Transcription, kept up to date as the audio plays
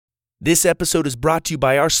This episode is brought to you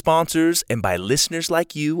by our sponsors and by listeners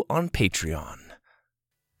like you on Patreon.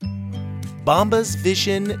 Bombas'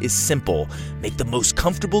 vision is simple. Make the most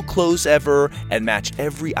comfortable clothes ever and match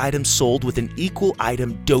every item sold with an equal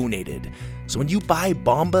item donated. So when you buy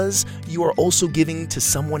Bombas, you are also giving to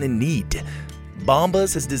someone in need.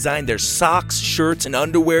 Bombas has designed their socks, shirts, and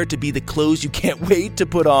underwear to be the clothes you can't wait to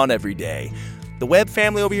put on every day. The Webb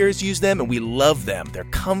family over here has used them, and we love them. They're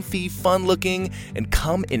comfy, fun-looking, and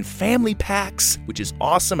come in family packs, which is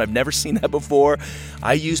awesome. I've never seen that before.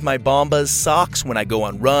 I use my Bombas socks when I go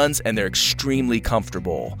on runs, and they're extremely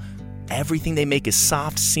comfortable. Everything they make is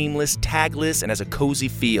soft, seamless, tagless, and has a cozy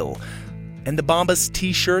feel. And the Bombas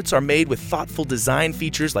t-shirts are made with thoughtful design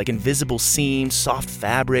features like invisible seams, soft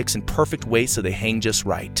fabrics, and perfect waist so they hang just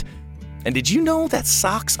right. And did you know that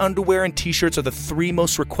socks, underwear, and t-shirts are the 3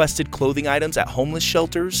 most requested clothing items at homeless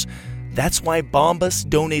shelters? That's why Bombas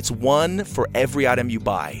donates 1 for every item you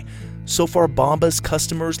buy. So far, Bombas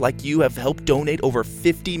customers like you have helped donate over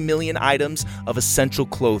 50 million items of essential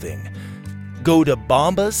clothing. Go to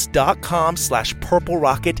bombas.com/Purple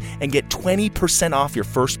Rocket and get 20% off your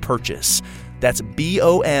first purchase. That's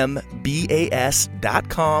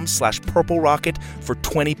BOMBAS.com/Purple Rocket for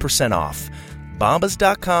 20% off.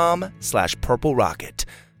 Bombas.com/Purple Rocket.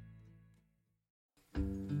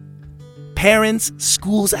 Parents,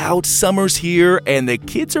 school's out, summer's here, and the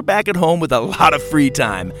kids are back at home with a lot of free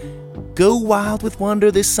time. Go wild with wonder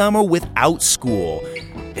this summer without school.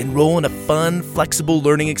 Enroll in a fun, flexible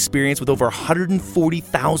learning experience with over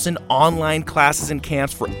 140,000 online classes and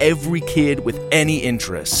camps for every kid with any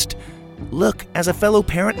interest. Look, as a fellow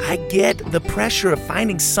parent, I get the pressure of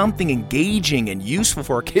finding something engaging and useful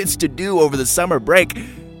for our kids to do over the summer break.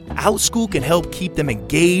 OutSchool can help keep them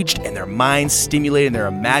engaged and their minds stimulated and their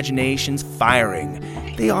imaginations firing.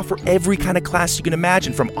 They offer every kind of class you can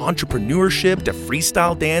imagine, from entrepreneurship to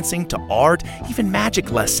freestyle dancing to art, even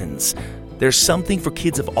magic lessons. There's something for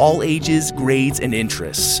kids of all ages, grades, and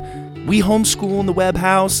interests. We homeschool in the Webb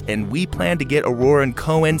house, and we plan to get Aurora and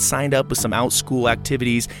Cohen signed up with some OutSchool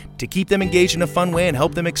activities to keep them engaged in a fun way and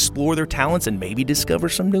help them explore their talents and maybe discover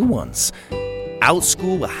some new ones.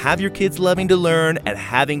 OutSchool will have your kids loving to learn and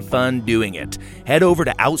having fun doing it. Head over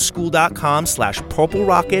to outschool.com/Purple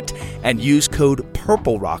Rocket and use code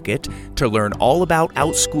Purple Rocket to learn all about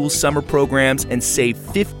OutSchool's summer programs and save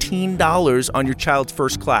 $15 on your child's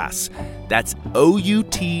first class. That's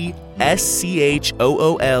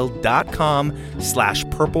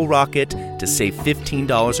outschool.com/Purple Rocket to save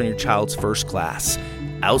 $15 on your child's first class.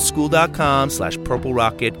 outschool.com/Purple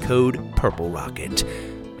Rocket, code Purple Rocket.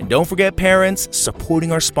 And don't forget, parents,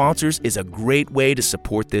 supporting our sponsors is a great way to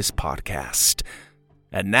support this podcast.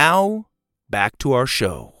 And now, back to our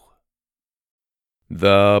show.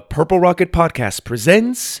 The Purple Rocket Podcast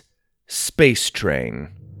presents Space Train.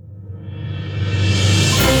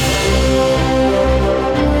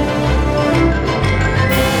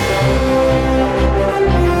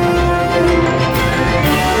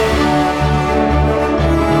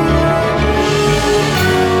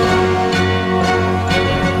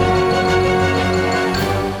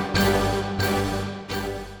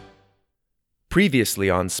 Previously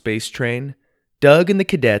on Space Train, Doug and the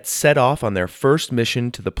cadets set off on their first mission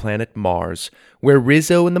to the planet Mars, where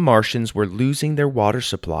Rizzo and the Martians were losing their water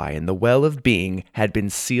supply and the Well of Being had been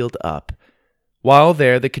sealed up. While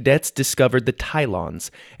there, the cadets discovered the Tylons,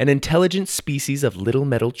 an intelligent species of little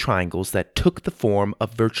metal triangles that took the form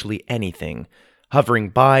of virtually anything: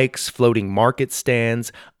 hovering bikes, floating market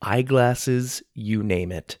stands, eyeglasses, you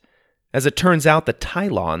name it. As it turns out, the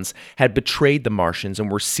Tylons had betrayed the Martians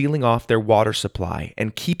and were sealing off their water supply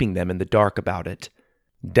and keeping them in the dark about it.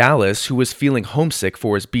 Dallas, who was feeling homesick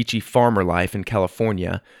for his beachy farmer life in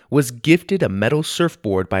California, was gifted a metal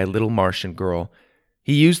surfboard by a little Martian girl.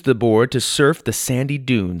 He used the board to surf the sandy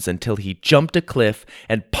dunes until he jumped a cliff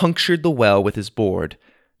and punctured the well with his board.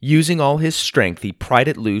 Using all his strength, he pried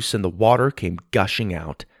it loose and the water came gushing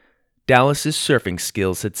out. Dallas's surfing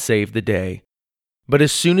skills had saved the day. But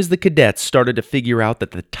as soon as the cadets started to figure out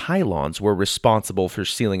that the Tylons were responsible for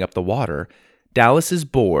sealing up the water, Dallas's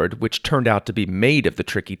board, which turned out to be made of the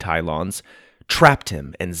tricky Tylons, trapped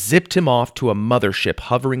him and zipped him off to a mothership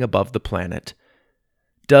hovering above the planet.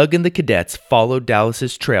 Doug and the cadets followed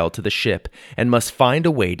Dallas's trail to the ship and must find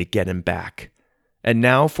a way to get him back. And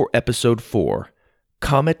now for Episode 4,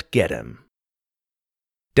 Comet Get Him.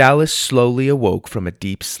 Dallas slowly awoke from a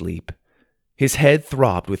deep sleep. His head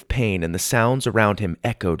throbbed with pain and the sounds around him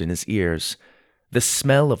echoed in his ears. The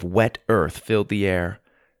smell of wet earth filled the air.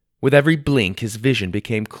 With every blink, his vision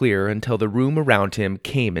became clearer until the room around him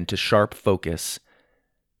came into sharp focus.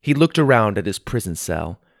 He looked around at his prison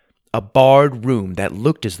cell. A barred room that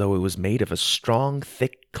looked as though it was made of a strong,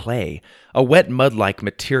 thick clay, a wet mud-like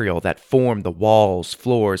material that formed the walls,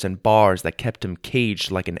 floors, and bars that kept him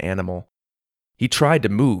caged like an animal. He tried to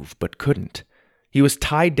move, but couldn't. He was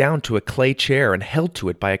tied down to a clay chair and held to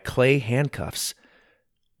it by clay handcuffs.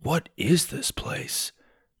 What is this place?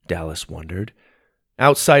 Dallas wondered.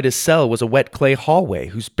 Outside his cell was a wet clay hallway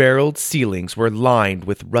whose barreled ceilings were lined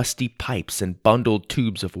with rusty pipes and bundled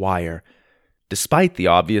tubes of wire. Despite the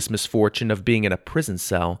obvious misfortune of being in a prison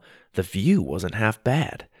cell, the view wasn't half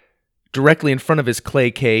bad. Directly in front of his clay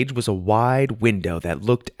cage was a wide window that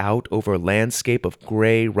looked out over a landscape of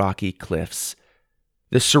gray, rocky cliffs.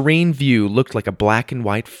 The serene view looked like a black and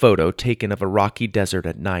white photo taken of a rocky desert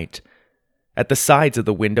at night. At the sides of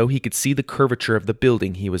the window, he could see the curvature of the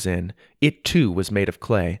building he was in. It, too, was made of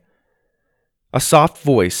clay. A soft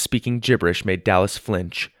voice speaking gibberish made Dallas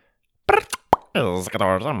flinch. He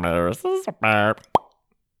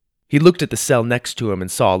looked at the cell next to him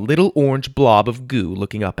and saw a little orange blob of goo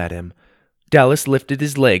looking up at him. Dallas lifted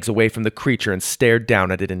his legs away from the creature and stared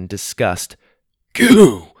down at it in disgust.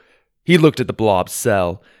 Goo! He looked at the blob's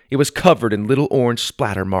cell. It was covered in little orange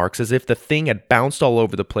splatter marks as if the thing had bounced all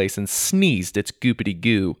over the place and sneezed its goopity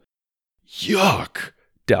goo. Yuck,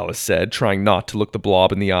 Dallas said, trying not to look the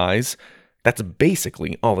blob in the eyes. That's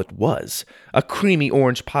basically all it was. A creamy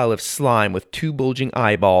orange pile of slime with two bulging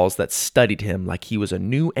eyeballs that studied him like he was a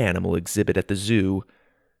new animal exhibit at the zoo.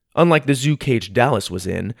 Unlike the zoo cage Dallas was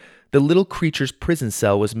in, the little creature's prison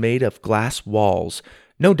cell was made of glass walls,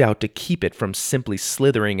 no doubt to keep it from simply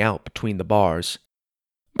slithering out between the bars.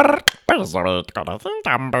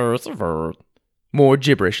 More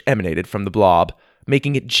gibberish emanated from the blob,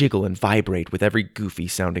 making it jiggle and vibrate with every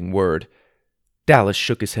goofy-sounding word. Dallas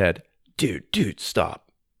shook his head. Dude,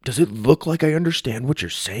 stop. Does it look like I understand what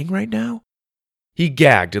you're saying right now? He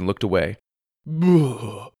gagged and looked away.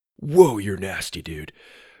 Whoa, you're nasty, dude.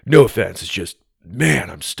 No offense, it's just,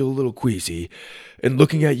 man, I'm still a little queasy, and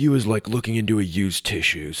looking at you is like looking into a used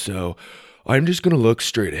tissue, so I'm just gonna look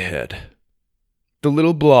straight ahead. The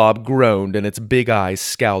little blob groaned and its big eyes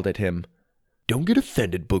scowled at him. Don't get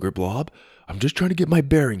offended, Booger Blob. I'm just trying to get my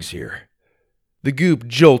bearings here. The goop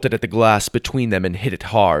jolted at the glass between them and hit it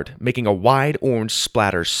hard, making a wide orange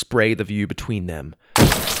splatter spray the view between them.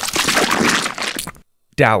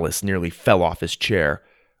 Dallas nearly fell off his chair.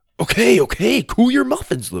 Okay, cool your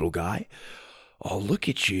muffins, little guy. Oh, look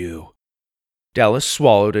at you. Dallas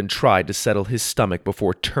swallowed and tried to settle his stomach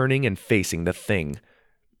before turning and facing the thing.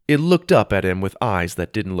 It looked up at him with eyes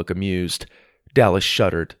that didn't look amused. Dallas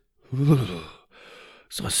shuddered.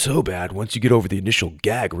 It's not so bad once you get over the initial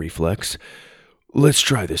gag reflex. Let's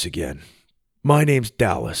try this again. My name's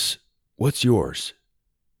Dallas. What's yours?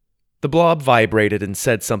 The blob vibrated and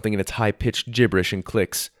said something in its high-pitched gibberish and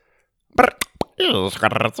clicks. Dallas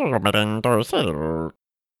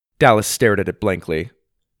stared at it blankly.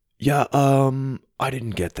 Yeah, I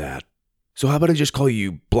didn't get that. So how about I just call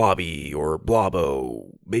you Blobby or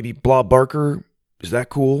Blobbo? Maybe Blob Barker? Is that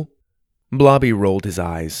cool? Blobby rolled his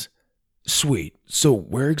eyes. Sweet. So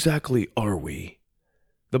where exactly are we?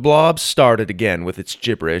 The blob started again with its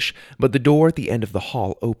gibberish, but the door at the end of the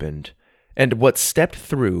hall opened, and what stepped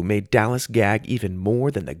through made Dallas gag even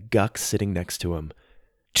more than the guck sitting next to him.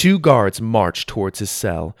 2 guards marched towards his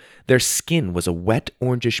cell. Their skin was a wet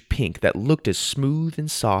orangish pink that looked as smooth and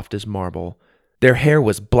soft as marble. Their hair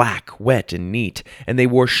was black, wet, and neat, and they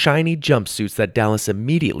wore shiny jumpsuits that Dallas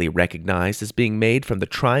immediately recognized as being made from the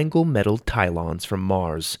triangle metal Tylons from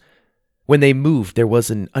Mars. When they moved, there was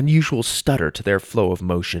an unusual stutter to their flow of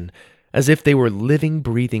motion, as if they were living,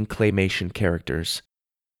 breathing claymation characters.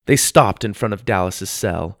 They stopped in front of Dallas's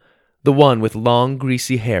cell. The one with long,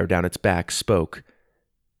 greasy hair down its back spoke.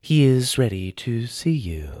 "He is ready to see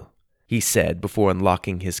you," he said before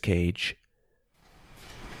unlocking his cage.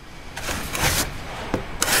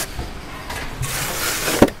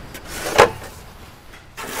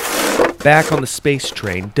 Back on the space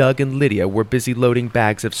train, Doug and Lydia were busy loading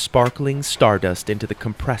bags of sparkling stardust into the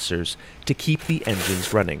compressors to keep the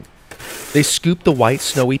engines running. They scooped the white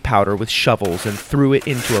snowy powder with shovels and threw it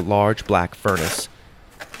into a large black furnace.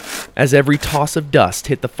 As every toss of dust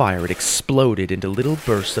hit the fire, it exploded into little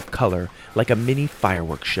bursts of color like a mini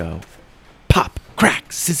fireworks show. Pop,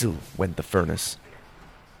 crack, sizzle went the furnace.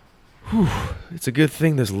 Whew, it's a good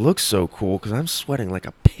thing this looks so cool because I'm sweating like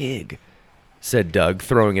a pig, said Doug,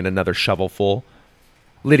 throwing in another shovelful.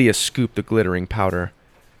 Lydia scooped the glittering powder.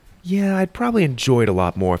 Yeah, I'd probably enjoy it a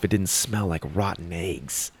lot more if it didn't smell like rotten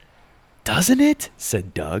eggs. Doesn't it?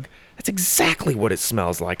 Said Doug. That's exactly what it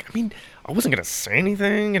smells like. I mean, I wasn't going to say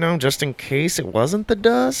anything, just in case it wasn't the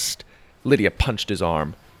dust. Lydia punched his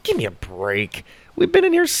arm. Give me a break. We've been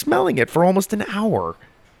in here smelling it for almost an hour."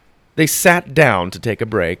 They sat down to take a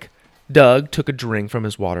break. Doug took a drink from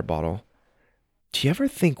his water bottle. "Do you ever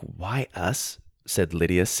think, why us?" said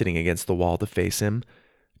Lydia, sitting against the wall to face him.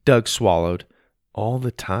 Doug swallowed. "All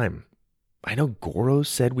the time. I know Goro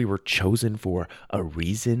said we were chosen for a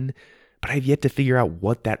reason, but I've yet to figure out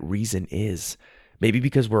what that reason is. Maybe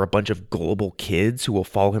because we're a bunch of gullible kids who will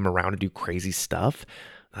follow him around and do crazy stuff?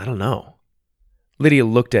 I don't know." Lydia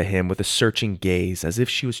looked at him with a searching gaze, as if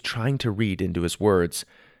she was trying to read into his words.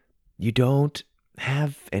 "You don't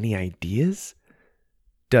have any ideas?"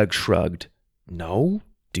 Doug shrugged. "No?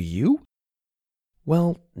 Do you?"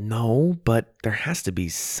 "Well, no, but there has to be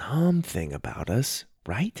something about us,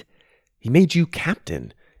 right? He made you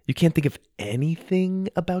captain. You can't think of anything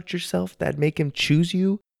about yourself that'd make him choose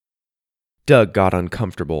you?" Doug got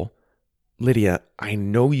uncomfortable. "Lydia, I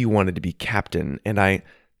know you wanted to be captain, and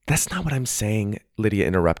That's not what I'm saying," Lydia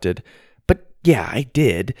interrupted. "But yeah, I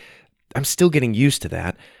did. I'm still getting used to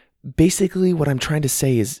that. Basically, what I'm trying to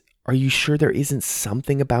say is, are you sure there isn't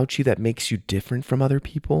something about you that makes you different from other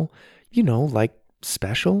people? You know, like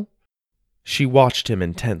special?" She watched him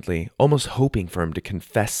intently, almost hoping for him to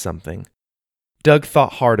confess something. Doug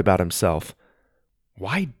thought hard about himself.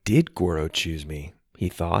 Why did Goro choose me? He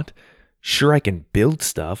thought. Sure, I can build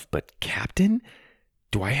stuff, but captain?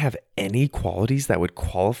 Do I have any qualities that would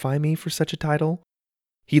qualify me for such a title?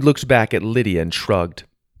 He looked back at Lydia and shrugged.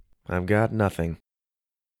 "I've got nothing."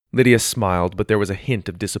 Lydia smiled, but there was a hint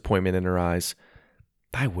of disappointment in her eyes.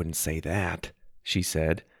 "I wouldn't say that," she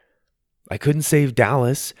said. "I couldn't save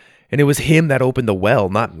Dallas, and it was him that opened the well,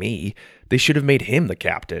 not me. They should have made him the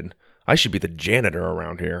captain. I should be the janitor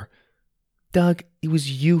around here." "Doug, it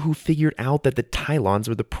was you who figured out that the Tylons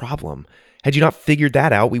were the problem. Had you not figured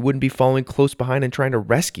that out, we wouldn't be following close behind and trying to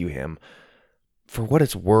rescue him. For what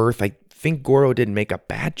it's worth, I think Goro didn't make a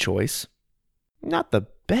bad choice." "Not the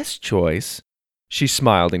best choice." She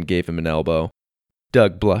smiled and gave him an elbow.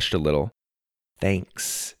 Doug blushed a little.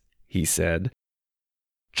 "Thanks," he said.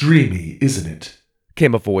 "Dreamy, isn't it?"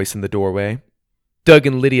 came a voice in the doorway. Doug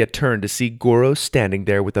and Lydia turned to see Goro standing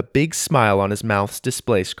there with a big smile on his mouth's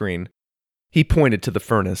display screen. He pointed to the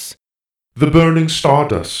furnace. "The burning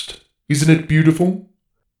stardust. Isn't it beautiful?"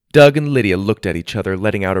 Doug and Lydia looked at each other,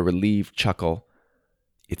 letting out a relieved chuckle.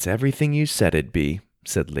 "It's everything you said it'd be,"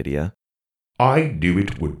 said Lydia. "I knew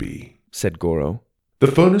it would be," said Goro.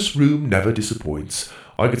 "The furnace room never disappoints.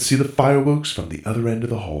 I could see the fireworks from the other end of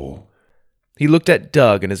the hall." He looked at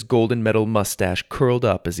Doug, and his golden metal mustache curled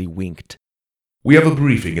up as he winked. "We have a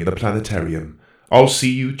briefing in the planetarium. I'll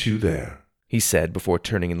see you two there," he said before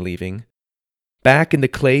turning and leaving. Back in the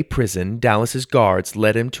clay prison, Dallas's guards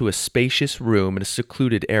led him to a spacious room in a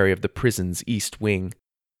secluded area of the prison's east wing.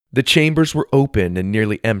 The chambers were open and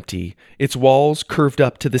nearly empty, its walls curved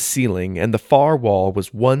up to the ceiling, and the far wall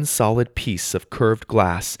was one solid piece of curved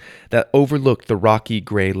glass that overlooked the rocky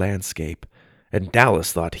gray landscape, and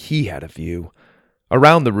Dallas thought he had a view.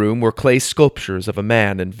 Around the room were clay sculptures of a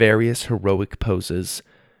man in various heroic poses.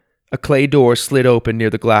 A clay door slid open near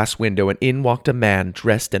the glass window, and in walked a man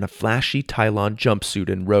dressed in a flashy Tylon jumpsuit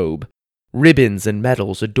and robe. Ribbons and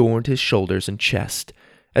medals adorned his shoulders and chest.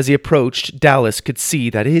 As he approached, Dallas could see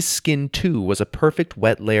that his skin too was a perfect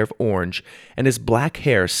wet layer of orange, and his black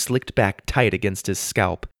hair slicked back tight against his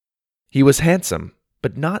scalp. He was handsome,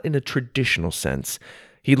 but not in a traditional sense.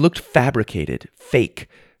 He looked fabricated, fake,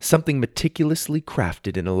 something meticulously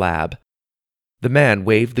crafted in a lab. The man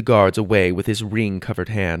waved the guards away with his ring-covered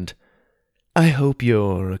hand. "I hope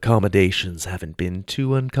your accommodations haven't been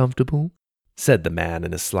too uncomfortable," said the man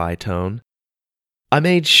in a sly tone. "I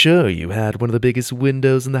made sure you had one of the biggest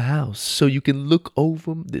windows in the house so you can look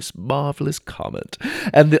over this marvelous comet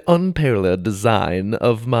and the unparalleled design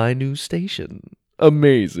of my new station.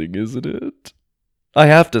 Amazing, isn't it? I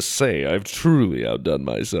have to say I've truly outdone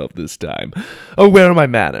myself this time. Oh, where are my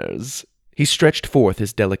manners?" He stretched forth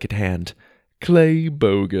his delicate hand. "Clay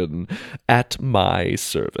Bogan, at my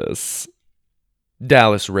service."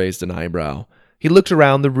 Dallas raised an eyebrow. He looked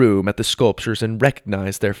around the room at the sculptures and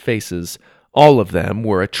recognized their faces. All of them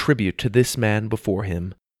were a tribute to this man before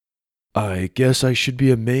him. "I guess I should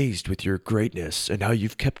be amazed with your greatness and how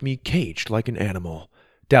you've kept me caged like an animal,"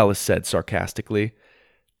 Dallas said sarcastically.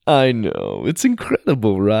 "I know, it's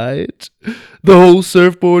incredible, right? The whole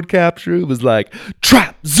surfboard capture was like,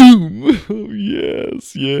 trap, zoom! Oh,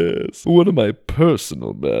 yes, one of my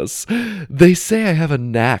personal bests. They say I have a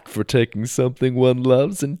knack for taking something one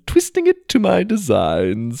loves and twisting it to my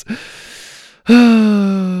designs.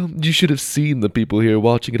 You should have seen the people here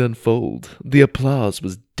watching it unfold. The applause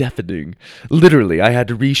was deafening. Literally, I had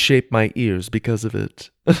to reshape my ears because of it."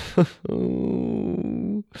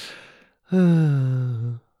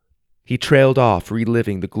 He trailed off,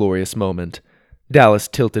 reliving the glorious moment. Dallas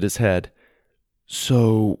tilted his head.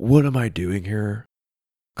 So, what am I doing here?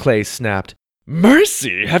 Clay snapped.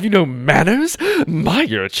 Mercy, have you no manners? My,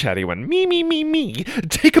 you're a chatty one. Me.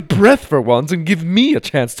 Take a breath for once and give me a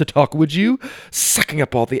chance to talk, would you? Sucking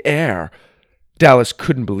up all the air. Dallas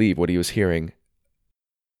couldn't believe what he was hearing.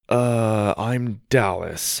 I'm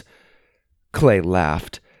Dallas. Clay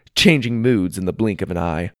laughed, changing moods in the blink of an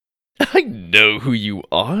eye. I know who you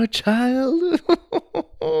are, child.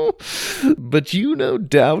 But you no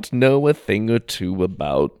doubt know a thing or two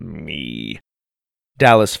about me.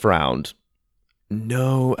 Dallas frowned.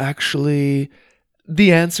 No, actually,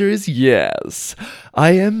 the answer is yes.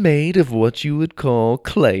 I am made of what you would call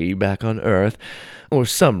clay back on Earth, or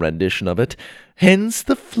some rendition of it. Hence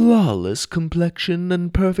the flawless complexion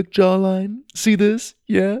and perfect jawline. See this?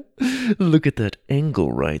 Yeah? Look at that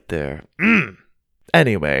angle right there.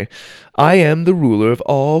 Anyway, I am the ruler of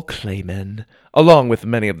all claymen, along with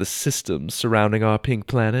many of the systems surrounding our pink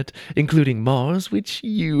planet, including Mars, which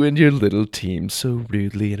you and your little team so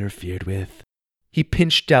rudely interfered with. He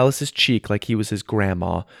pinched Dallas's cheek like he was his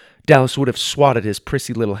grandma. Dallas would have swatted his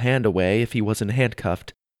prissy little hand away if he wasn't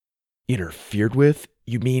handcuffed. Interfered with?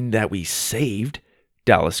 You mean that we saved?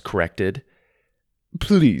 Dallas corrected.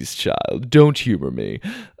 Please, child, don't humor me.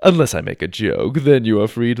 Unless I make a joke, then you are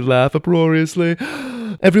free to laugh uproariously.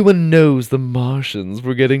 Everyone knows the Martians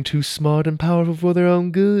were getting too smart and powerful for their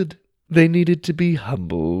own good. They needed to be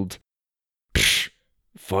humbled. Psh,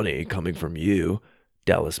 funny coming from you,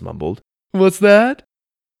 Dallas mumbled. What's that?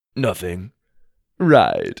 Nothing.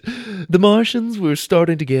 Right. The Martians were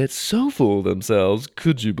starting to get so full of themselves,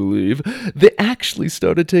 could you believe, they actually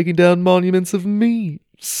started taking down monuments of me.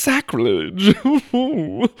 Sacrilege!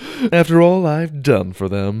 After all I've done for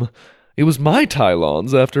them. It was my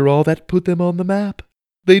Tylons, after all, that put them on the map.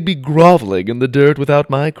 They'd be groveling in the dirt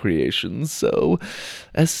without my creations, so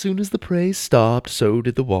as soon as the praise stopped, so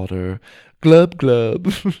did the water. Glub,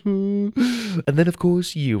 glub. And then, of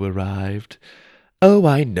course, you arrived. Oh,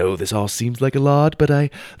 I know this all seems like a lot, but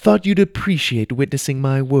I thought you'd appreciate witnessing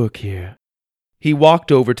my work here. He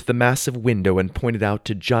walked over to the massive window and pointed out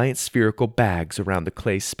to giant spherical bags around the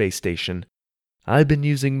Clay space station. I've been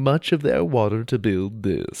using much of their water to build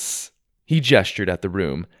this. He gestured at the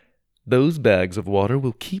room. Those bags of water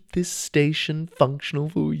will keep this station functional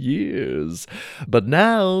for years. But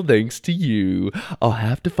now, thanks to you, I'll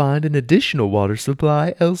have to find an additional water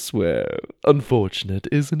supply elsewhere. Unfortunate,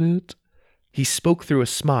 isn't it? He spoke through a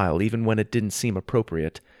smile even when it didn't seem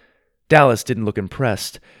appropriate. Dallas didn't look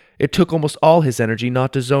impressed. It took almost all his energy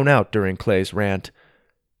not to zone out during Clay's rant.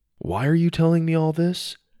 Why are you telling me all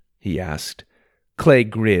this? He asked. Clay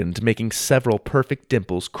grinned, making several perfect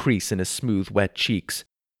dimples crease in his smooth, wet cheeks.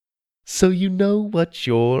 So you know what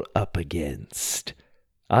you're up against.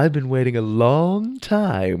 I've been waiting a long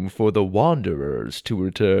time for the Wanderers to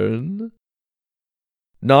return.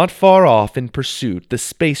 Not far off in pursuit, the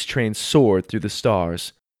space train soared through the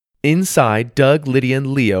stars. Inside, Doug, Lydia, and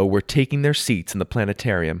Leo were taking their seats in the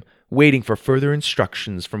planetarium, waiting for further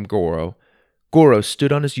instructions from Goro. Goro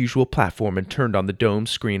stood on his usual platform and turned on the dome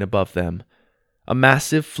screen above them. A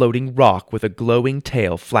massive floating rock with a glowing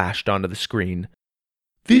tail flashed onto the screen.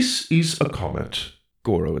 This is a comet,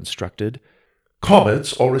 Goro instructed.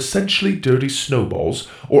 Comets are essentially dirty snowballs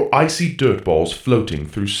or icy dirt balls floating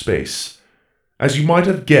through space. As you might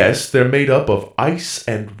have guessed, they're made up of ice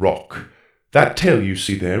and rock. That tail you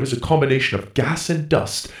see there is a combination of gas and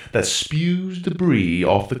dust that spews debris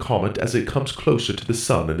off the comet as it comes closer to the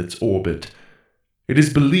sun in its orbit. It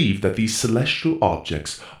is believed that these celestial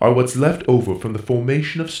objects are what's left over from the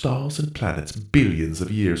formation of stars and planets billions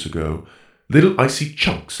of years ago, little icy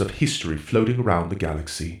chunks of history floating around the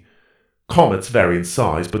galaxy. Comets vary in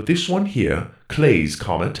size, but this one here, Clay's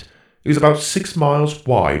comet, is about 6 miles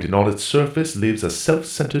wide, and on its surface lives a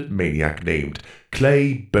self-centered maniac named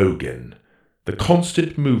Clay Bogan. The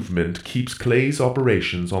constant movement keeps Clay's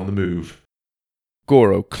operations on the move.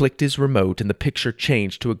 Goro clicked his remote and the picture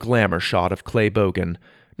changed to a glamour shot of Clay Bogan,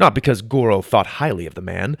 not because Goro thought highly of the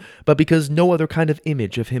man, but because no other kind of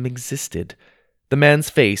image of him existed. The man's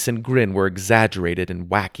face and grin were exaggerated and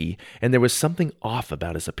wacky, and there was something off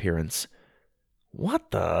about his appearance.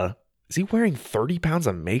 What the? Is he wearing 30 pounds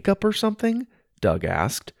of makeup or something? Doug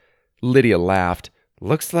asked. Lydia laughed.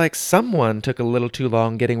 Looks like someone took a little too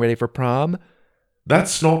long getting ready for prom.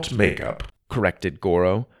 That's not makeup, corrected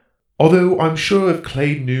Goro. Although I'm sure if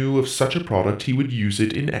Clay knew of such a product, he would use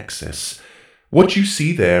it in excess. What you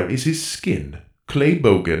see there is his skin. Clay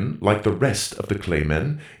Bogan, like the rest of the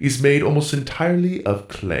Claymen, is made almost entirely of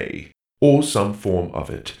clay, or some form of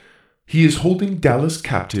it. He is holding Dallas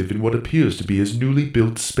captive in what appears to be his newly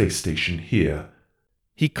built space station here.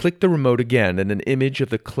 He clicked the remote again, and an image of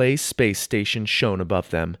the Clay space station shone above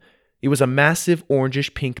them. It was a massive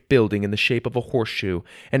orangish-pink building in the shape of a horseshoe,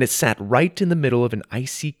 and it sat right in the middle of an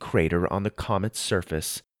icy crater on the comet's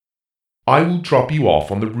surface. I will drop you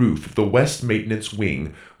off on the roof of the West Maintenance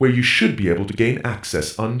Wing, where you should be able to gain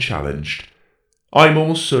access unchallenged. I am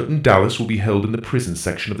almost certain Dallas will be held in the prison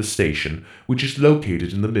section of the station, which is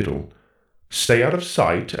located in the middle. Stay out of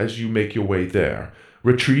sight as you make your way there.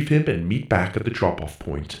 Retrieve him and meet back at the drop-off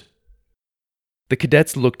point. The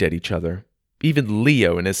cadets looked at each other. Even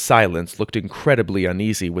Leo in his silence looked incredibly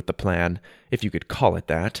uneasy with the plan, if you could call it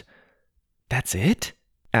that. "That's it?"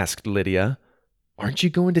 asked Lydia. "Aren't you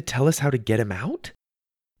going to tell us how to get him out?"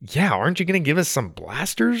 "Yeah, aren't you going to give us some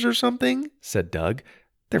blasters or something?" said Doug.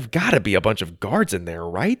 "There've got to be a bunch of guards in there,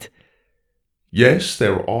 right?" Yes,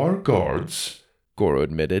 there are guards, Goro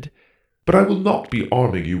admitted. but I will not be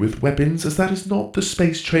arming you with weapons, as that is not the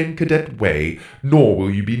space train cadet way, nor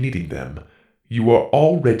will you be needing them. You are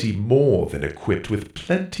already more than equipped with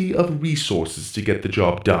plenty of resources to get the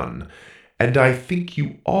job done, and I think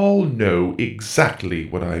you all know exactly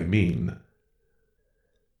what I mean.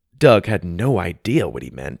 Doug had no idea what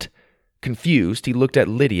he meant. Confused, he looked at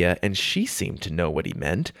Lydia, and she seemed to know what he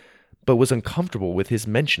meant, but was uncomfortable with his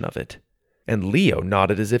mention of it. And Leo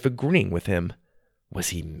nodded as if agreeing with him. Was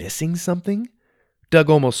he missing something? Doug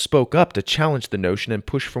almost spoke up to challenge the notion and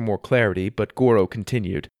push for more clarity, but Goro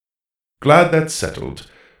continued. Glad that's settled.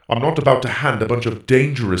 I'm not about to hand a bunch of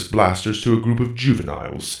dangerous blasters to a group of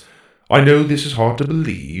juveniles. I know this is hard to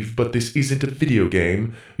believe, but this isn't a video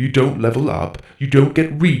game. You don't level up, you don't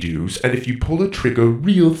get redos, and if you pull a trigger,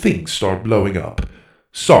 real things start blowing up.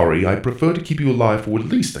 Sorry, I prefer to keep you alive for at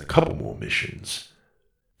least a couple more missions.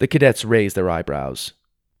 The cadets raised their eyebrows.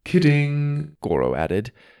 Kidding, Goro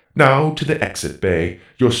added. Now to the exit bay.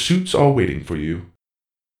 Your suits are waiting for you.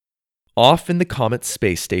 Off in the Comet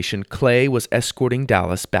space station, Clay was escorting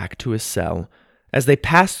Dallas back to his cell. As they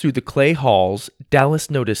passed through the clay halls, Dallas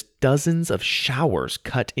noticed dozens of showers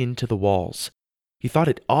cut into the walls. He thought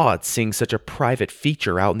it odd seeing such a private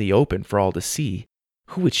feature out in the open for all to see.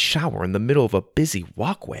 Who would shower in the middle of a busy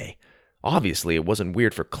walkway? Obviously, it wasn't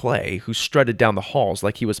weird for Clay, who strutted down the halls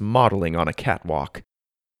like he was modeling on a catwalk.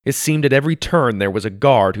 It seemed at every turn there was a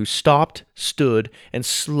guard who stopped, stood, and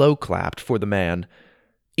slow-clapped for the man.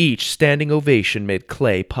 Each standing ovation made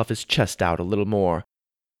Clay puff his chest out a little more.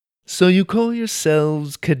 "So you call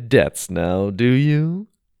yourselves cadets now, do you?"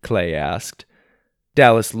 Clay asked.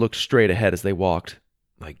 Dallas looked straight ahead as they walked.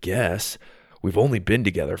 "I guess. We've only been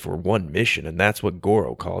together for one mission, and that's what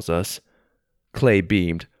Goro calls us." Clay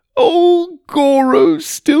beamed. "Oh, Goro's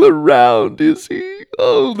still around, is he?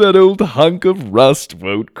 Oh, that old hunk of rust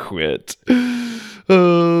won't quit.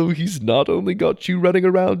 Oh, he's not only got you running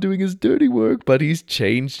around doing his dirty work, but he's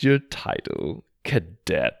changed your title.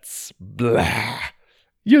 Cadets. Blah.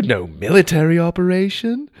 You're no military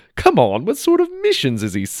operation. Come on, what sort of missions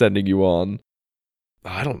is he sending you on?"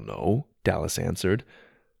 "I don't know," Dallas answered.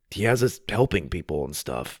 "He has us helping people and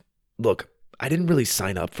stuff. Look, I didn't really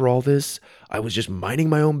sign up for all this. I was just minding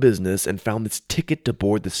my own business and found this ticket to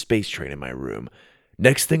board the space train in my room.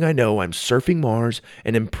 Next thing I know, I'm surfing Mars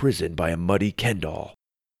and imprisoned by a muddy Ken doll."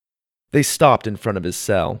 They stopped in front of his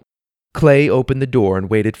cell. Clay opened the door and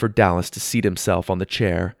waited for Dallas to seat himself on the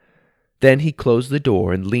chair. Then he closed the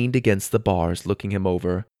door and leaned against the bars, looking him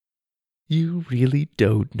over. "You really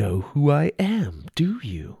don't know who I am, do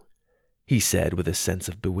you?" he said with a sense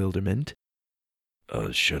of bewilderment.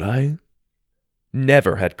 Should I?"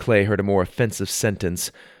 Never had Clay heard a more offensive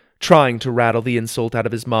sentence. Trying to rattle the insult out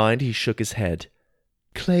of his mind, he shook his head.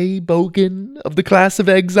 "Clay Bogan of the class of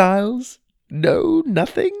exiles? No,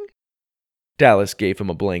 nothing?" Dallas gave him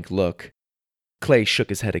a blank look. Clay shook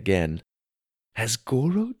his head again. "Has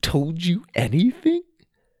Goro told you anything?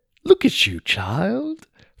 Look at you, child,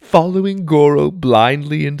 following Goro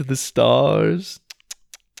blindly into the stars."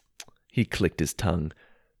 He clicked his tongue.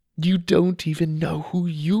 "You don't even know who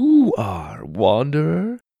you are,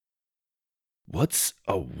 wanderer." "What's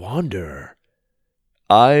a wanderer?"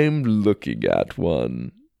 "I'm looking at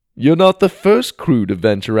one. You're not the first crew to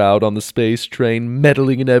venture out on the space train,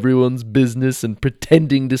 meddling in everyone's business and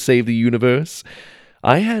pretending to save the universe.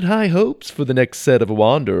 I had high hopes for the next set of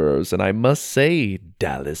wanderers, and I must say,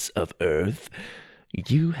 Dallas of Earth,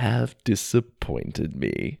 you have disappointed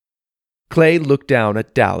me." Clay looked down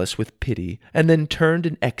at Dallas with pity, and then turned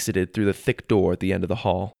and exited through the thick door at the end of the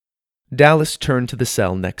hall. Dallas turned to the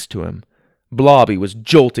cell next to him. Blobby was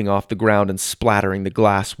jolting off the ground and splattering the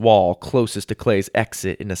glass wall closest to Clay's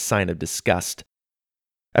exit in a sign of disgust.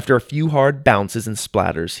 After a few hard bounces and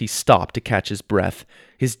splatters, he stopped to catch his breath,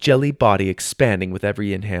 his jelly body expanding with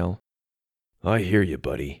every inhale. I hear you,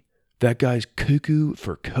 buddy. That guy's cuckoo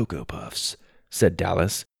for Cocoa Puffs, said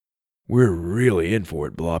Dallas. We're really in for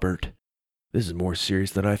it, Blobbert. This is more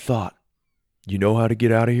serious than I thought. You know how to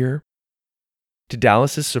get out of here? To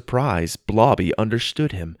Dallas's surprise, Blobby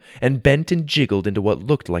understood him and bent and jiggled into what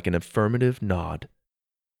looked like an affirmative nod.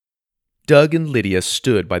 Doug and Lydia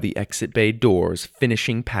stood by the exit bay doors,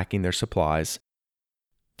 finishing packing their supplies.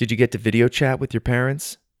 Did you get to video chat with your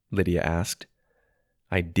parents? Lydia asked.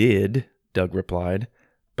 I did, Doug replied,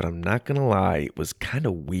 but I'm not gonna lie, it was kind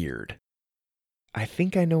of weird. I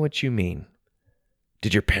think I know what you mean.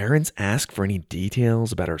 Did your parents ask for any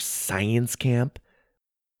details about our science camp?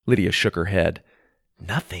 Lydia shook her head.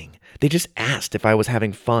 Nothing. They just asked if I was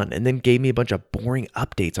having fun and then gave me a bunch of boring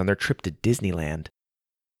updates on their trip to Disneyland.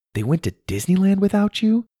 They went to Disneyland without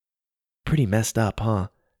you? Pretty messed up, huh?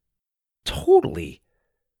 Totally.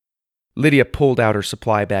 Lydia pulled out her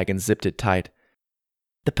supply bag and zipped it tight.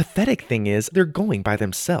 The pathetic thing is, they're going by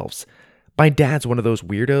themselves. My dad's one of those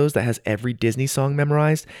weirdos that has every Disney song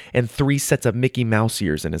memorized and 3 sets of Mickey Mouse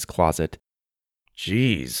ears in his closet.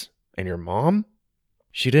 Jeez, and your mom?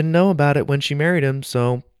 She didn't know about it when she married him,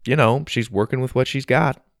 so, she's working with what she's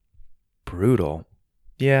got. Brutal.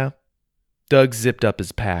 Yeah. Doug zipped up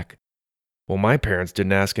his pack. Well, my parents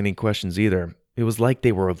didn't ask any questions either. It was like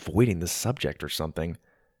they were avoiding the subject or something.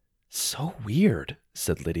 So weird,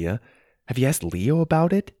 said Lydia. Have you asked Leo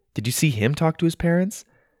about it? Did you see him talk to his parents?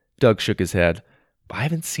 Doug shook his head. I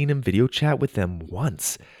haven't seen him video chat with them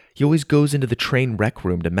once. He always goes into the train rec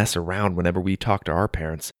room to mess around whenever we talk to our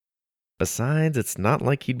parents. Besides, it's not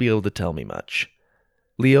like he'd be able to tell me much.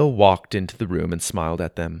 Leo walked into the room and smiled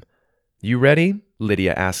at them. You ready?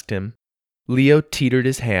 Lydia asked him. Leo teetered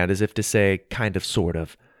his hand as if to say, kind of, sort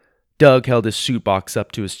of. Doug held his suit box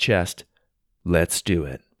up to his chest. Let's do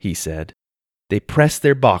it, he said. They pressed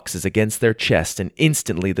their boxes against their chest, and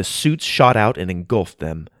instantly the suits shot out and engulfed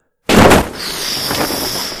them.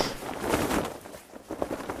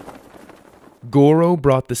 Goro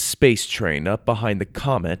brought the space train up behind the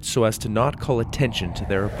Comet so as to not call attention to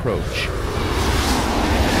their approach.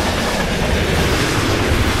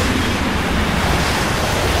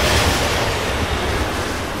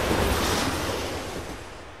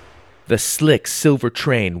 The slick silver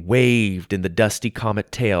train waved in the dusty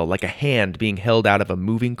Comet tail like a hand being held out of a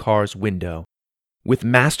moving car's window. With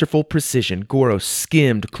masterful precision, Goro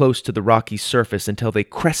skimmed close to the rocky surface until they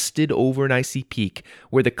crested over an icy peak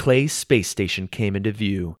where the clay space station came into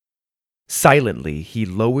view. Silently, he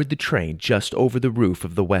lowered the train just over the roof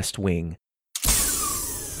of the west wing.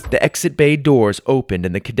 The exit bay doors opened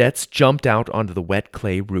and the cadets jumped out onto the wet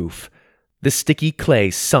clay roof. The sticky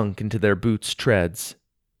clay sunk into their boots' treads.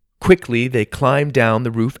 Quickly, they climbed down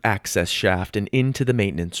the roof access shaft and into the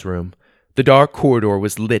maintenance room. The dark corridor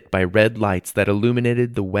was lit by red lights that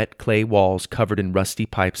illuminated the wet clay walls covered in rusty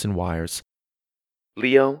pipes and wires.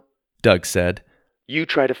 Leo, Doug said, you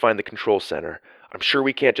try to find the control center. I'm sure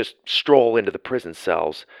we can't just stroll into the prison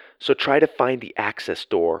cells, so try to find the access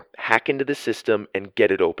door, hack into the system, and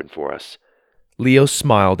get it open for us. Leo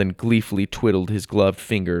smiled and gleefully twiddled his gloved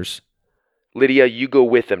fingers. Lydia, you go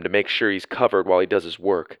with him to make sure he's covered while he does his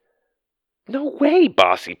work. No way,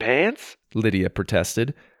 Bossy Pants, Lydia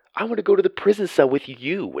protested. I want to go to the prison cell with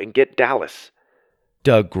you and get Dallas.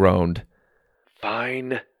 Doug groaned.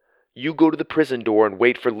 Fine. You go to the prison door and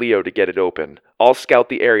wait for Leo to get it open. I'll scout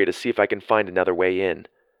the area to see if I can find another way in.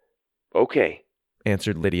 Okay,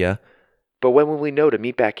 answered Lydia. But when will we know to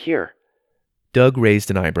meet back here? Doug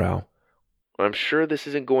raised an eyebrow. I'm sure this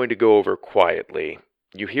isn't going to go over quietly.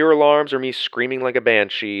 You hear alarms or me screaming like a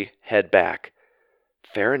banshee, head back.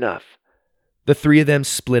 Fair enough. The 3 of them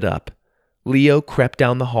split up. Leo crept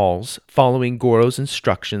down the halls, following Goro's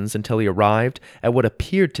instructions until he arrived at what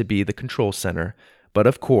appeared to be the control center, but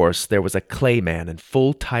of course there was a Clayman in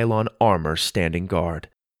full Tylon armor standing guard.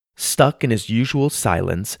 Stuck in his usual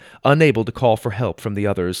silence, unable to call for help from the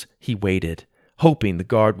others, he waited, hoping the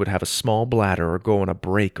guard would have a small bladder or go on a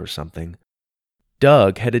break or something.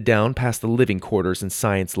 Doug headed down past the living quarters and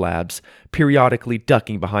science labs, periodically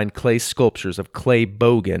ducking behind clay sculptures of Clay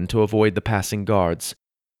Bogan to avoid the passing guards.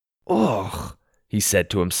 Ugh, he said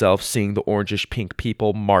to himself, seeing the orangish-pink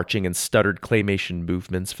people marching in stuttered claymation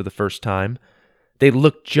movements for the first time. They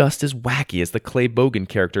looked just as wacky as the Clay Bogan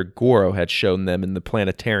character Goro had shown them in the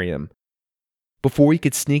planetarium. Before he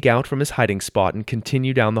could sneak out from his hiding spot and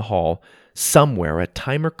continue down the hall, somewhere a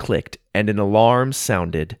timer clicked and an alarm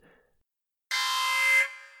sounded.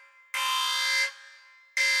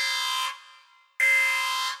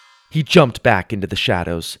 He jumped back into the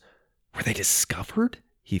shadows. Were they discovered?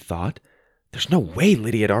 he thought. There's no way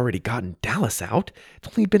Lydia had already gotten Dallas out. It's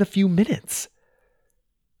only been a few minutes.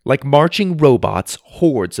 Like marching robots,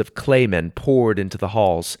 hordes of claymen poured into the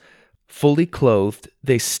halls. Fully clothed,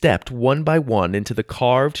 they stepped one by one into the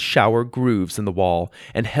carved shower grooves in the wall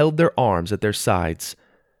and held their arms at their sides.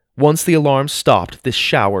 Once the alarm stopped, the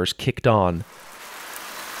showers kicked on.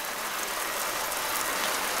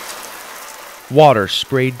 Water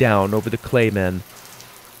sprayed down over the claymen,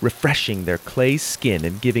 refreshing their clay skin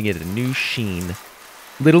and giving it a new sheen.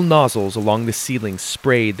 Little nozzles along the ceiling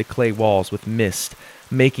sprayed the clay walls with mist,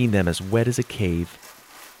 making them as wet as a cave.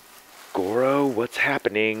 Goro, what's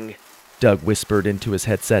happening? Doug whispered into his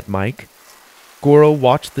headset mic. Goro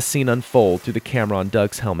watched the scene unfold through the camera on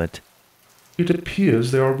Doug's helmet. It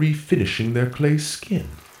appears they are refinishing their clay skin.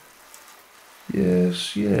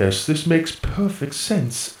 Yes, this makes perfect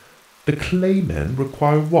sense. The claymen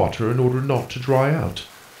require water in order not to dry out.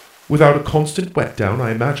 Without a constant wet down,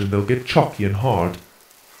 I imagine they'll get chalky and hard.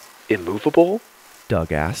 Immovable?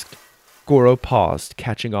 Doug asked. Goro paused,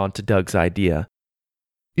 catching on to Doug's idea.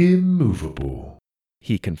 Immovable,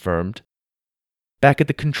 he confirmed. Back at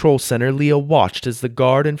the control center, Leo watched as the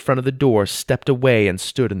guard in front of the door stepped away and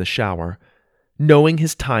stood in the shower. Knowing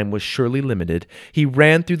his time was surely limited, he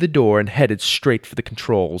ran through the door and headed straight for the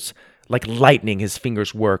controls. Like lightning, his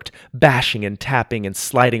fingers worked, bashing and tapping and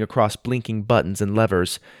sliding across blinking buttons and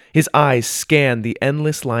levers. His eyes scanned the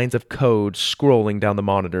endless lines of code scrolling down the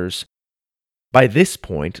monitors. By this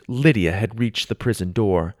point, Lydia had reached the prison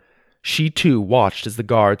door. She too watched as the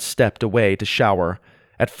guards stepped away to shower.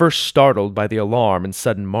 At first startled by the alarm and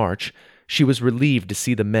sudden march, she was relieved to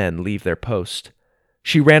see the men leave their post.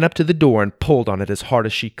 She ran up to the door and pulled on it as hard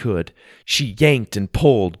as she could. She yanked and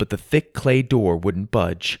pulled, but the thick clay door wouldn't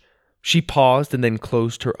budge. She paused and then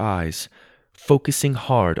closed her eyes, focusing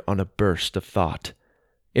hard on a burst of thought.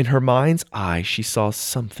 In her mind's eye, she saw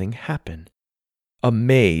something happen.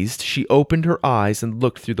 Amazed, she opened her eyes and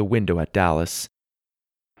looked through the window at Dallas.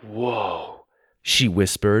 Whoa, she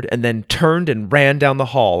whispered, and then turned and ran down the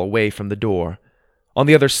hall away from the door. On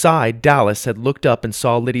the other side, Dallas had looked up and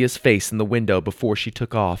saw Lydia's face in the window before she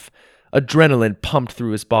took off. Adrenaline pumped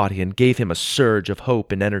through his body and gave him a surge of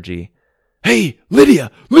hope and energy. "Hey, Lydia!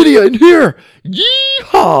 Lydia, in here!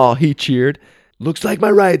 Yee-haw!" he cheered. "Looks like my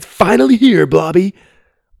ride's finally here, Blobby."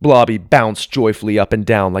 Blobby bounced joyfully up and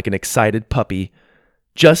down like an excited puppy.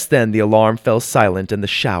 Just then the alarm fell silent and the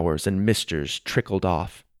showers and misters trickled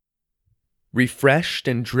off. Refreshed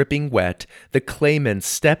and dripping wet, the claymen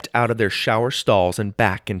stepped out of their shower stalls and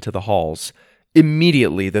back into the halls.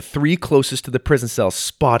 Immediately, the three closest to the prison cell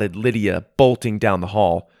spotted Lydia bolting down the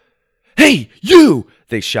hall. "Hey, you!"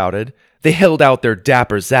 they shouted. They held out their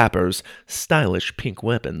dapper zappers, stylish pink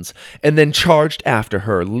weapons, and then charged after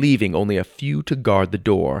her, leaving only a few to guard the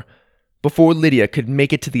door. Before Lydia could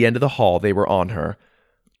make it to the end of the hall, they were on her.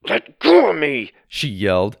 "Let go of me!" she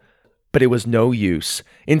yelled. But it was no use.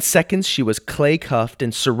 In seconds, she was clay-cuffed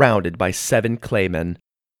and surrounded by 7 claymen.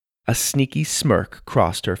 A sneaky smirk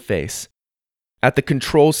crossed her face. At the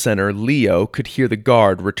control center, Leo could hear the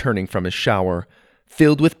guard returning from his shower.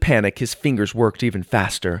 Filled with panic, his fingers worked even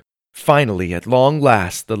faster. Finally, at long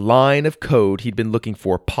last, the line of code he'd been looking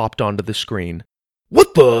for popped onto the screen.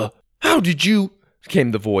 "What the? How did you?"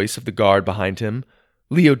 came the voice of the guard behind him.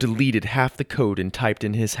 Leo deleted half the code and typed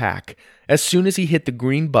in his hack. As soon as he hit the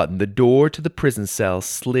green button, the door to the prison cell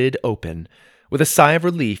slid open. With a sigh of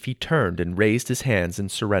relief, he turned and raised his hands in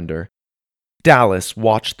surrender. Dallas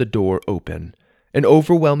watched the door open. An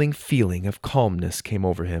overwhelming feeling of calmness came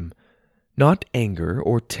over him. Not anger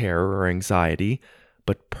or terror or anxiety,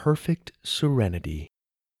 but perfect serenity.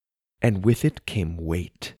 And with it came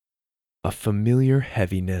weight, a familiar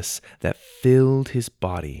heaviness that filled his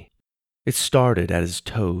body. It started at his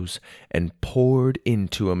toes and poured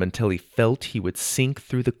into him until he felt he would sink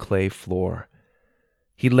through the clay floor.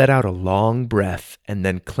 He let out a long breath and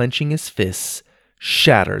then, clenching his fists,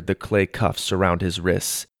 shattered the clay cuffs around his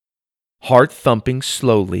wrists. Heart thumping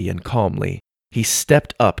slowly and calmly, he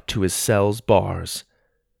stepped up to his cell's bars.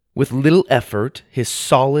 With little effort, his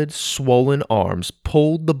solid, swollen arms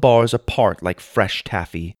pulled the bars apart like fresh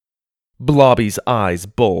taffy. Blobby's eyes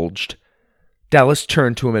bulged. Dallas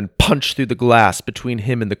turned to him and punched through the glass between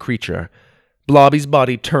him and the creature. Blobby's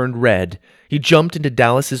body turned red. He jumped into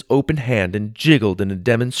Dallas's open hand and jiggled in a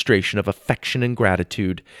demonstration of affection and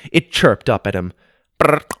gratitude. It chirped up at him.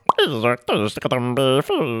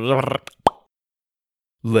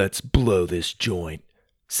 "Let's blow this joint,"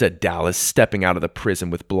 said Dallas, stepping out of the prison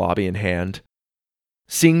with Blobby in hand.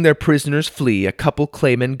 Seeing their prisoners flee, a couple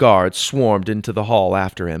clayman guards swarmed into the hall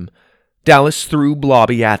after him. Dallas threw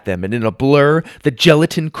Blobby at them, and in a blur, the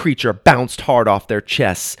gelatin creature bounced hard off their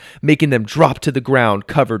chests, making them drop to the ground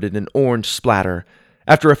covered in an orange splatter.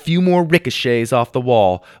 After a few more ricochets off the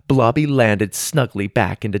wall, Blobby landed snugly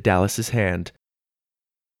back into Dallas's hand.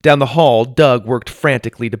 Down the hall, Doug worked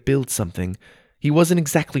frantically to build something. He wasn't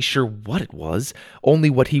exactly sure what it was, only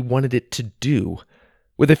what he wanted it to do.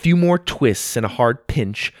 With a few more twists and a hard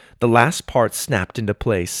pinch, the last part snapped into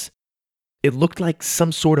place. It looked like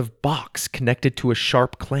some sort of box connected to a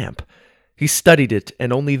sharp clamp. He studied it,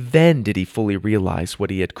 and only then did he fully realize what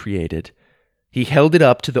he had created. He held it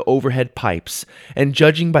up to the overhead pipes, and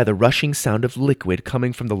judging by the rushing sound of liquid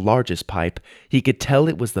coming from the largest pipe, he could tell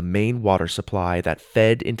it was the main water supply that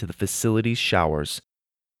fed into the facility's showers.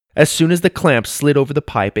 As soon as the clamp slid over the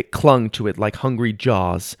pipe, it clung to it like hungry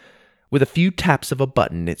jaws. With a few taps of a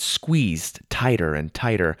button, it squeezed tighter and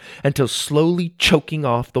tighter until slowly choking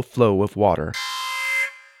off the flow of water.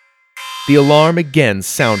 The alarm again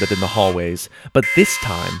sounded in the hallways, but this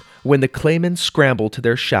time, when the Claymen scrambled to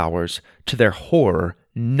their showers, to their horror,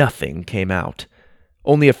 nothing came out.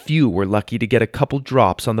 Only a few were lucky to get a couple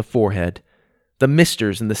drops on the forehead. The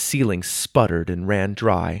misters in the ceiling sputtered and ran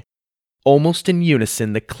dry. Almost in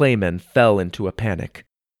unison, the Claymen fell into a panic.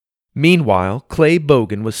 Meanwhile, Clay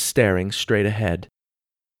Bogan was staring straight ahead.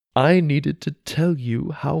 "I needed to tell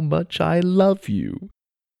you how much I love you,"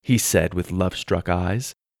 he said with love-struck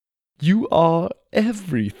eyes. "You are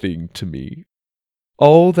everything to me.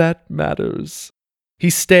 All that matters." He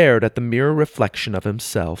stared at the mirror reflection of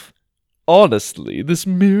himself. "Honestly, this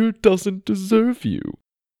mirror doesn't deserve you."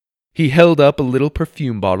 He held up a little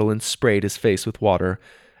perfume bottle and sprayed his face with water.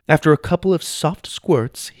 After a couple of soft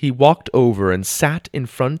squirts, he walked over and sat in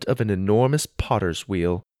front of an enormous potter's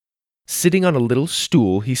wheel. Sitting on a little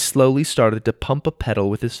stool, he slowly started to pump a pedal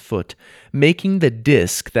with his foot, making the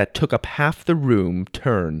disc that took up half the room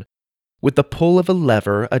turn. With the pull of a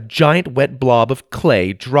lever, a giant wet blob of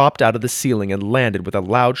clay dropped out of the ceiling and landed with a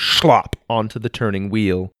loud slop onto the turning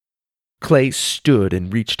wheel. Clay stood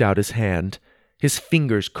and reached out his hand. His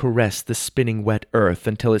fingers caressed the spinning wet earth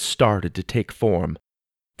until it started to take form.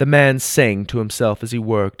 The man sang to himself as he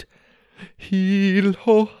worked. "Heel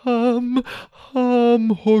ho hum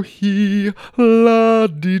ho he,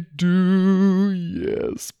 la-di-do."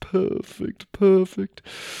 Yes, perfect, perfect.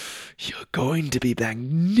 "You're going to be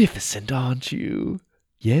magnificent, aren't you?"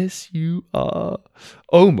 "Yes, you are.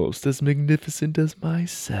 Almost as magnificent as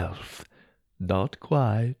myself." "Not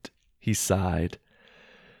quite," he sighed.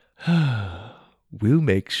 "We'll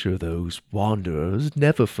make sure those wanderers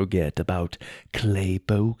never forget about Clay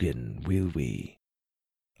Bogan, will we?"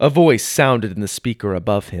 A voice sounded in the speaker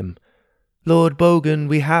above him. "Lord Bogan,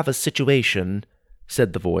 we have a situation,"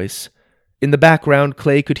 said the voice. In the background,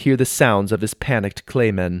 Clay could hear the sounds of his panicked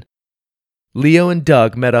Claymen. Leo and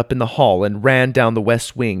Doug met up in the hall and ran down the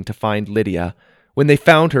west wing to find Lydia. When they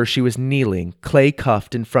found her, she was kneeling, clay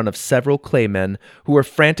cuffed in front of several Claymen who were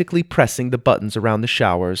frantically pressing the buttons around the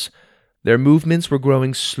showers. Their movements were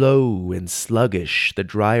growing slow and sluggish the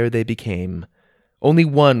drier they became. Only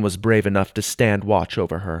one was brave enough to stand watch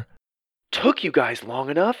over her. "Took you guys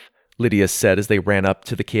long enough?" Lydia said as they ran up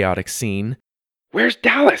to the chaotic scene. "Where's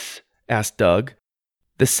Dallas?" asked Doug.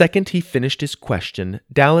 The second he finished his question,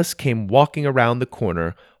 Dallas came walking around the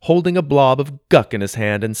corner, holding a blob of guck in his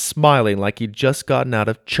hand and smiling like he'd just gotten out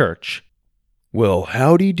of church. "Well,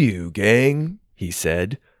 howdy do, gang," he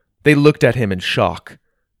said. They looked at him in shock.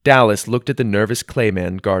 Dallas looked at the nervous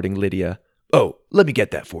Clayman guarding Lydia. "Oh, let me get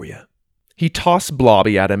that for you." He tossed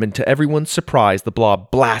Blobby at him, and to everyone's surprise, the blob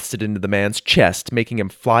blasted into the man's chest, making him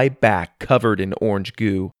fly back, covered in orange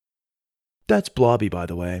goo. "That's Blobby, by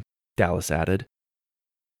the way," Dallas added.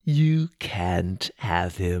 "You can't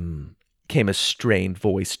have him," came a strained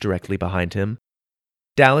voice directly behind him.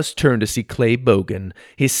 Dallas turned to see Clay Bogan,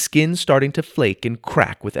 his skin starting to flake and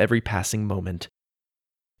crack with every passing moment.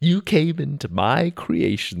 "You came into my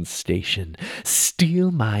creation station, steal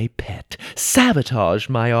my pet, sabotage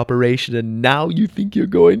my operation, and now you think you're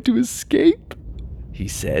going to escape?" he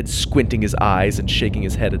said, squinting his eyes and shaking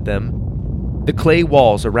his head at them. The clay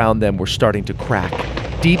walls around them were starting to crack.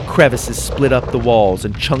 Deep crevices split up the walls,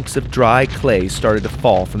 and chunks of dry clay started to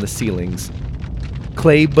fall from the ceilings.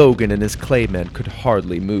 Clay Bogan and his claymen could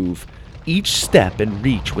hardly move. Each step and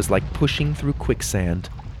reach was like pushing through quicksand.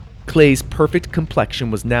 Clay's perfect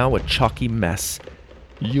complexion was now a chalky mess.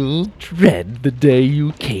 "You'll dread the day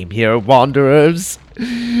you came here, wanderers.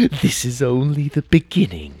 This is only the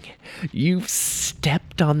beginning. You've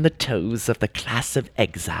stepped on the toes of the class of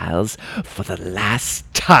exiles for the last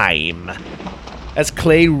time." As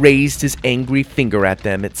Clay raised his angry finger at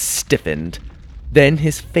them, it stiffened. Then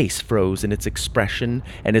his face froze in its expression,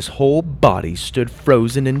 and his whole body stood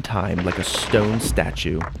frozen in time like a stone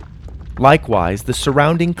statue. Likewise, the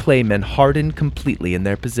surrounding claymen hardened completely in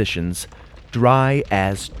their positions, dry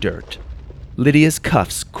as dirt. Lydia's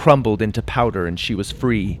cuffs crumbled into powder and she was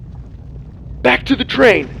free. Back to the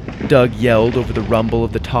train! Doug yelled over the rumble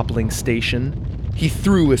of the toppling station. He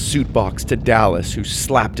threw a suit box to Dallas, who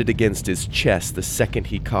slapped it against his chest the second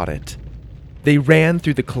he caught it. They ran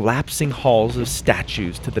through the collapsing halls of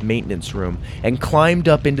statues to the maintenance room and climbed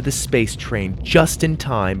up into the space train just in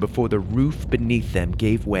time before the roof beneath them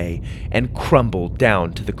gave way and crumbled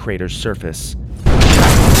down to the crater's surface.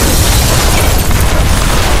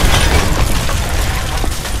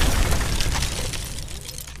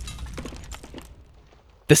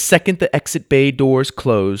 The second the exit bay doors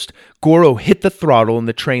closed, Goro hit the throttle and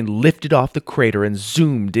the train lifted off the crater and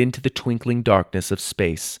zoomed into the twinkling darkness of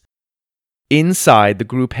space. Inside, the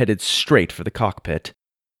group headed straight for the cockpit.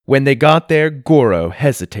 When they got there, Goro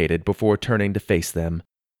hesitated before turning to face them.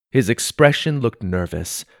 His expression looked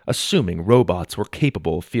nervous, assuming robots were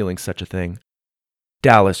capable of feeling such a thing.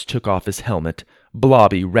 Dallas took off his helmet,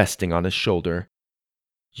 Blobby resting on his shoulder.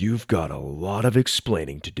 "You've got a lot of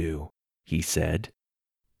explaining to do," he said.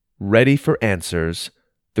 Ready for answers,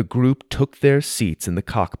 the group took their seats in the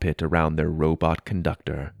cockpit around their robot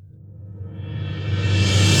conductor.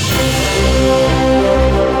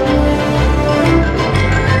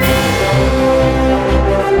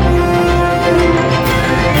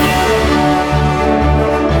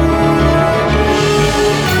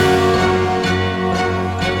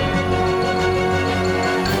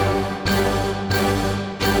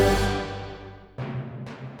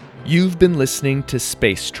 You've been listening to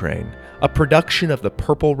Space Train, a production of the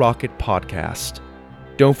Purple Rocket Podcast.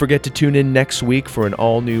 Don't forget to tune in next week for an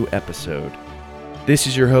all-new episode. This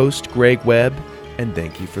is your host, Greg Webb, and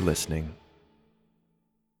thank you for listening.